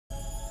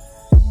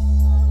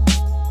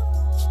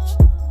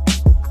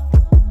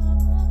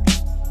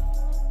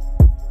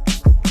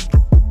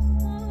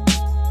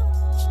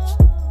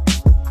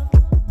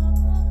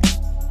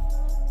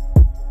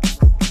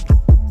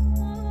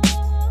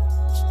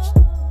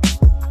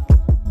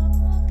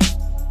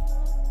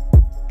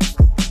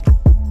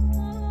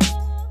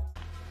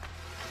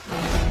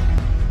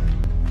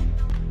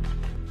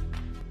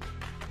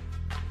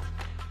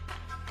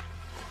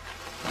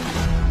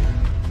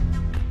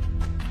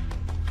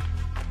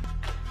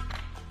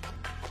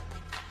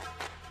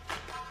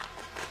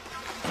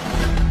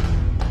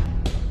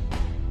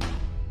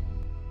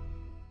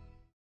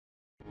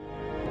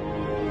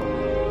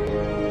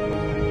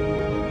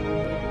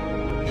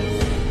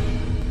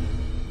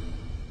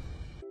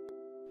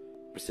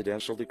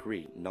Presidential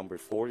Decree Number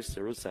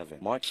 407,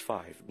 March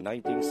 5,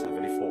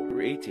 1974,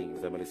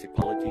 creating the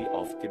Municipality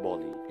of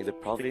Tiboli in the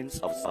province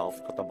of South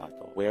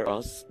Cotabato,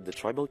 whereas the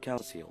tribal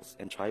councils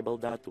and tribal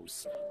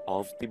datus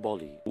of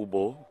Tiboli,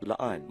 Ubo,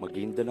 Laan,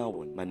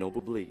 Maguindanaon,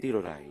 Manobubli,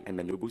 Tiroray, and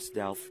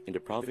Manubusdalf in the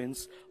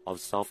province of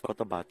South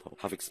Cotabato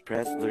have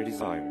expressed their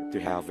desire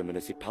to have a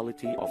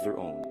municipality of their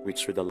own,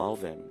 which would allow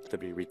them to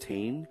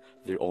retain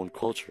their own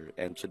culture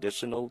and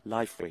traditional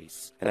life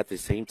ways, and at the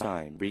same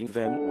time bring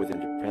them within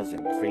the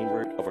present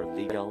framework of our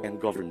legal and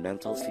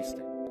governmental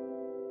system.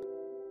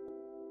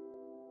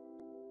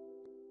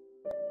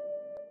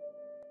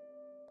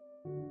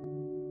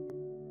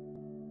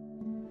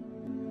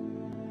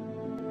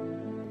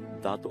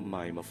 Dato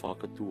May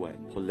Mafakatuan,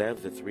 who led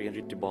the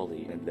 300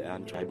 Tiboli and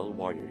Laan tribal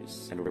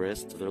warriors and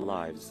risked their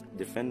lives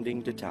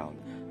defending the town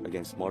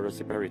against Moro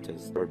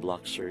separatists or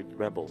black-shirt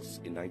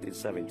rebels in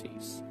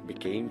 1970s,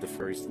 became the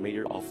first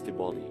mayor of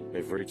Tiboli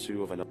by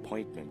virtue of an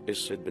appointment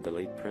issued by the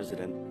late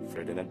President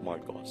Ferdinand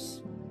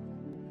Marcos.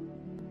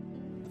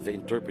 The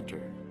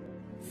interpreter,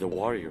 the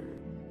warrior,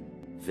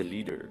 the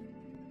leader,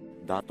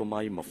 Dato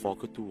May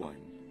Mafakatuan,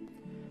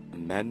 a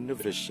man of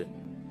vision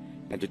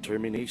and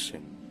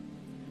determination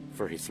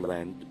for his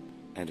land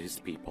and his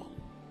people.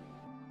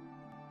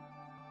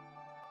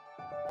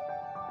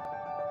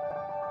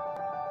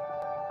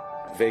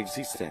 The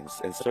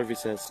existence and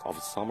services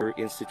of Summer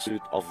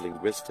Institute of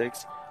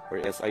Linguistics, or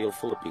SIL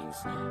Philippines,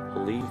 who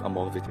live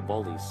among the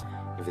Tibolis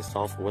in the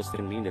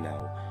southwestern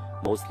Mindanao,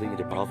 mostly in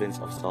the province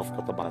of South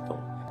Cotabato,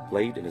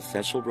 played an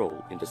essential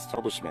role in the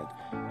establishment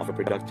of a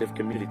productive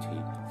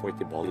community for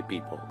Tiboli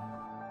people.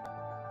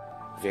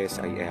 The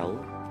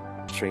SIL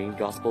trained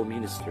gospel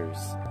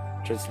ministers,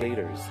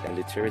 translators, and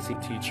literacy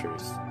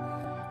teachers,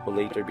 who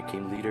later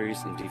became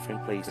leaders in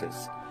different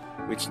places,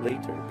 which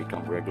later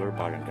become regular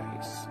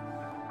barangays.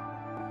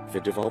 The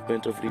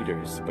development of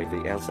leaders by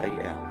the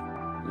SIL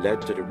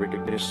led to the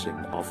recognition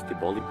of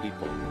Tiboli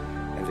people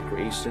and the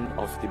creation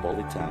of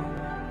Tiboli town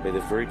by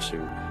the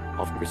virtue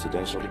of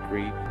Presidential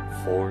Decree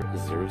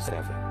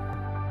 407.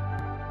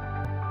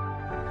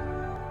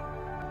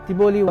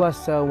 Tiboli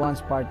was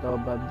once part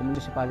of the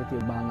municipality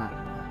of Banga.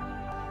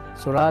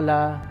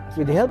 Sorala,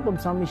 with the help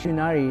of some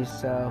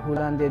missionaries who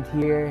landed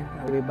here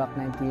way back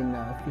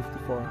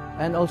 1954,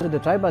 and also the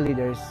tribal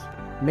leaders,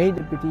 made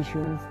a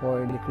petition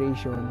for the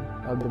creation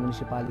of the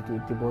municipality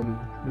of Tiboli,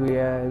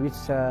 which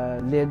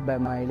led by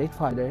my late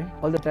father.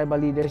 All the tribal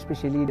leaders,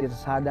 especially the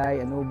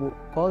Saday and Ubu,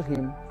 called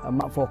him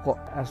Mafoko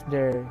as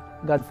their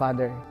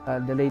godfather,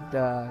 the late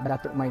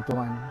Dato May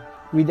Tuan.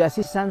 With the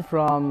assistance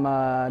from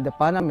the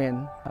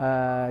Panamen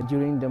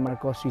during the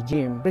Marcos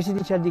regime,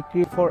 Presidential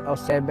Decree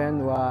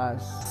 407 was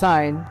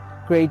signed,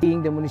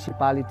 creating the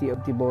municipality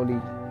of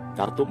Tiboli.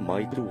 Dato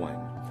May Tuan,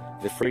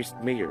 the first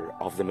mayor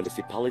of the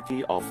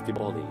municipality of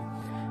Tiboli,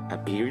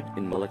 appeared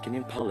in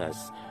Malacanang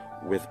Palace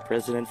with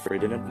President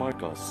Ferdinand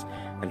Marcos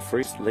and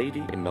First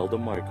Lady Imelda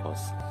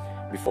Marcos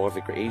before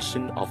the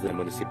creation of the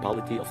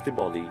municipality of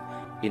Tiboli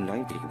in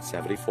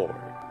 1974.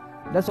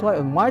 That's why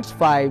on March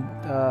 5,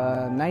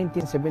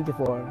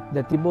 1974,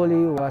 the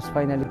Tiboli was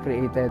finally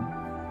created.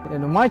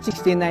 And on March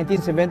 16,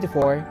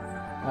 1974,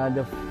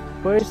 the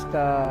first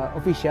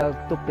official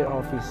took their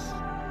office.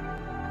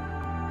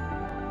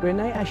 When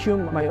I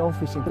assumed my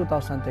office in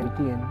 2013,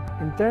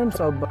 in terms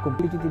of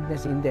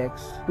competitiveness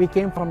index, we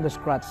came from the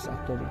scratch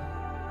actually.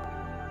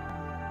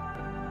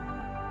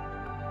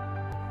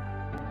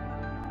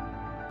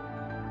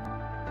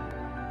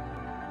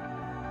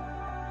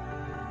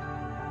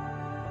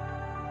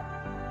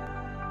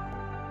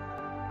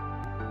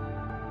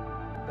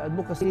 The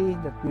advocacy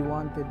that we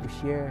wanted to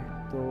share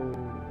to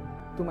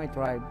my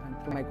tribe and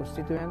to my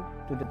constituent,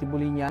 to the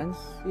Tibolinians,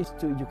 is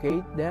to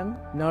educate them,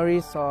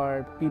 nourish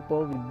our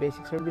people with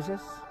basic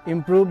services,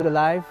 improve the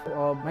life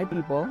of my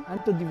people, and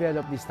to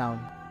develop this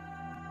town.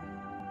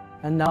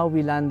 And now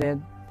we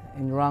landed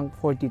in rank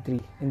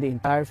 43 in the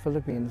entire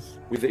Philippines.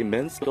 With the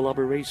immense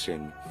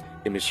collaboration,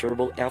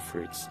 immeasurable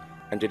efforts,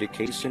 and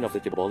dedication of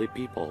the Tiboli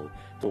people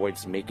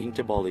towards making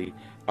Tiboli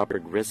a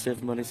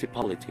progressive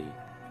municipality,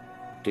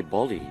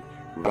 Tiboli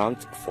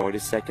ranked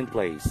 42nd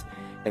place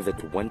in the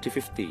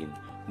 2015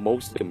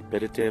 most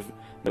competitive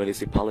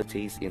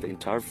municipalities in the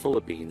entire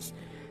Philippines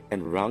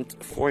and ranked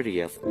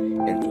 40th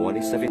in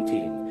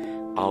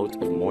 2017 out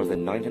of more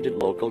than 900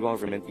 local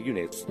government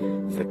units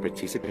that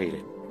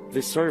participated.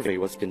 This survey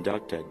was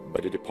conducted by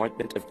the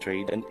Department of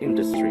Trade and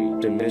Industry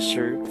to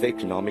measure the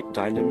economic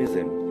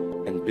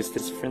dynamism and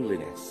business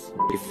friendliness,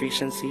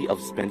 efficiency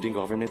of spending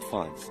government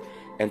funds,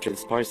 and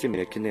transparency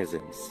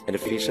mechanisms, and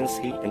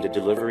efficiency in the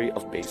delivery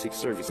of basic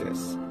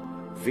services.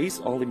 This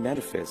only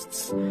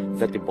manifests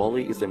that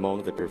Tiboli is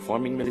among the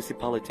performing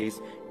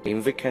municipalities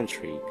in the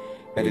country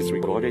and is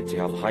regarded to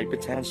have high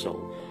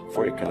potential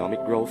for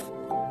economic growth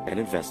and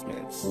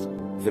investments.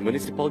 The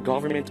municipal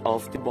government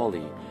of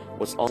Tiboli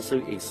was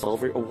also a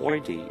silver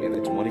awardee in the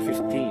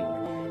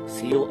 2015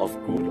 Seal of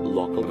Good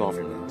Local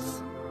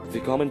Governance. The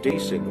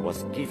commendation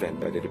was given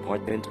by the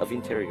Department of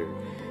Interior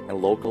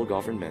and local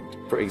government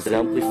for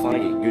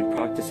exemplifying good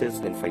practices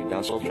in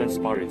financial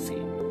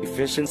transparency,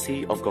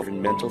 efficiency of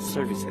governmental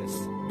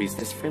services,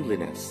 business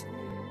friendliness,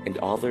 and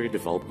other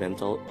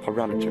developmental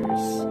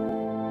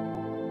parameters.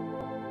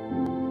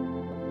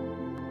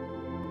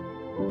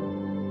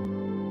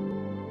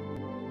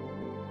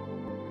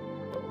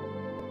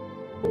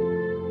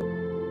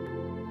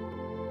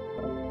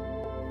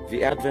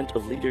 The advent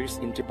of leaders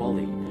in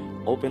Tiboli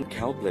opened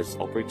countless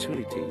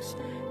opportunities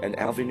and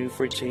avenue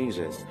for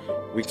changes,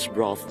 which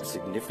brought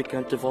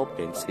significant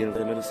developments in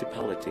the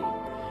municipality,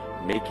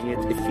 making it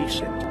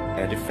efficient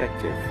and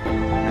effective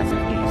as it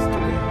is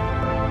today.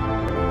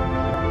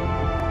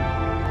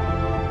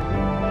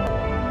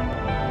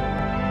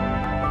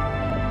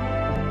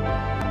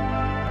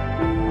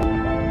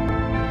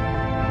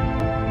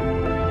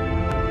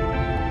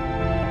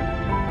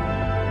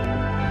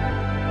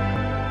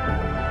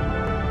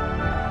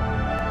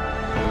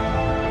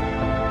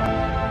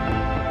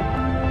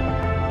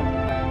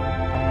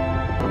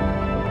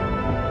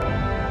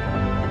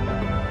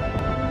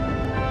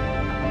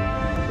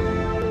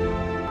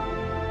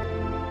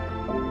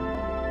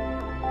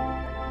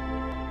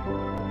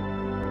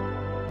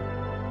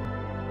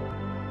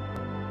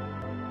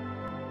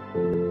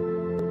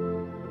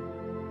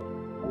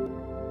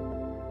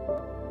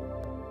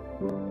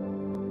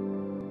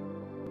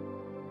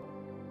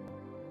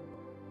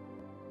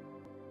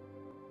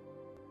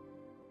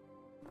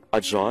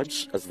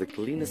 Adjudged as the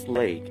cleanest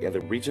lake in the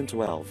Region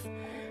 12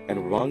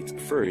 and ranked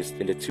first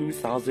in the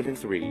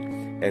 2003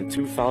 and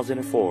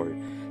 2004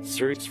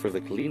 search for the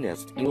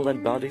cleanest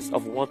inland bodies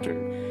of water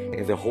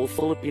in the whole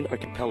Philippine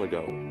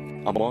archipelago,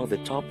 among the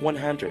top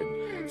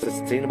 100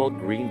 sustainable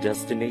green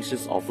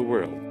destinations of the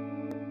world.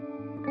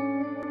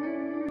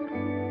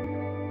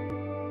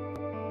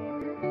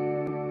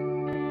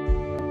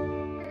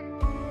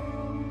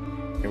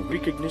 In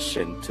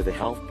recognition to the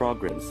health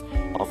programs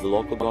of the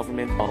local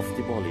government of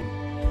Tiboli,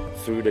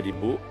 through the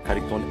Dibu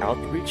Cariton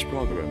Outreach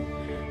Program,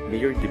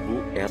 Mayor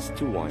Dibu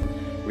S21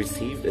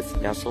 received a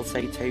special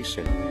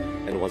citation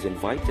and was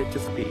invited to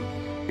speak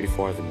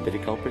before the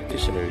medical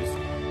practitioners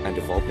and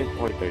development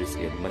partners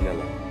in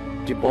Manila.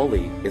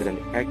 Tiboli is an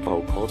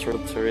eco-cultural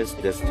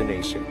tourist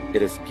destination.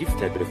 It is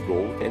gifted with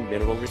gold and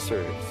mineral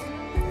reserves,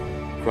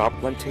 crop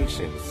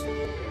plantations,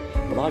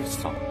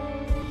 livestock,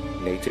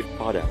 native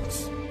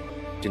products,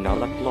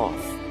 Dinala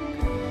cloth,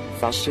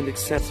 fashion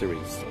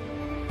accessories,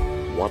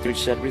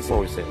 watershed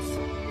resources,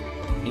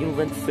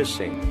 inland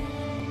fishing,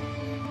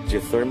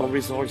 geothermal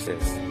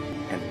resources,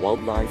 and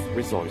wildlife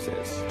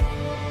resources.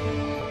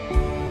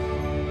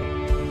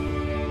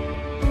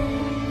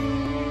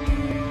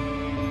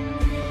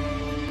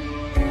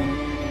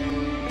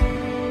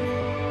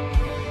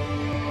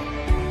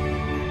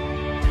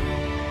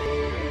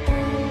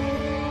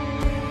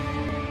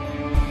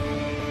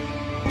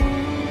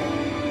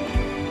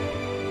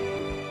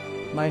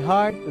 My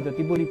heart to the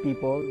Tiboli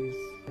people is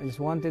I just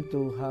wanted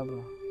to have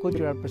a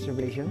cultural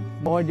preservation,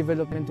 more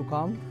development to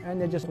come, and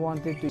I just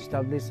wanted to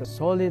establish a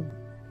solid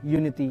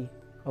unity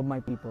of my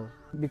people.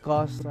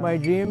 Because my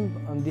dream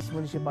on this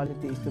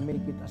municipality is to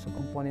make it as a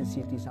component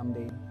city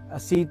someday. A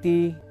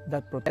city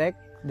that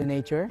protects the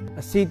nature,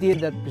 a city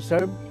that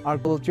preserves our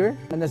culture,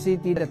 and a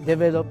city that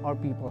develops our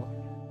people.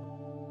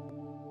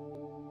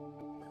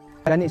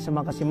 Kani sa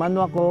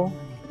makasimanwa ko,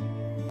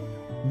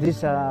 di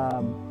sa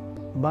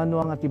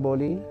banwa nga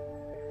Tiboli,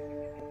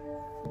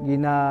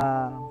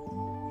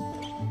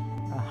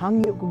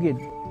 hangyo ko gid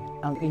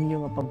ang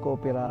inyo nga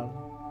pagkooperar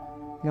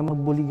nga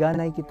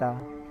magbuliganay kita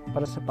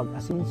para sa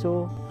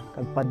pag-asinso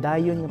kag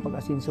padayon nga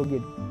pag-asinso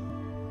gid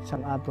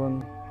sang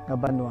aton nga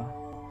banwa.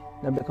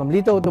 Labi kam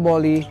litaw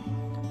Tiboli,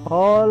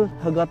 all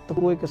hagat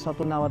tukoy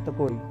kasatunawa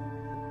tukoy.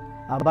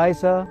 Abay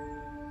sa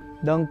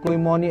dangkoy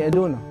moni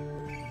eduna.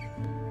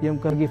 Yung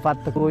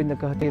kagifat tukoy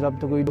nakahatirab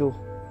tukoy do,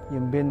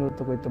 yung benro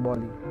tukoy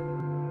Tiboli.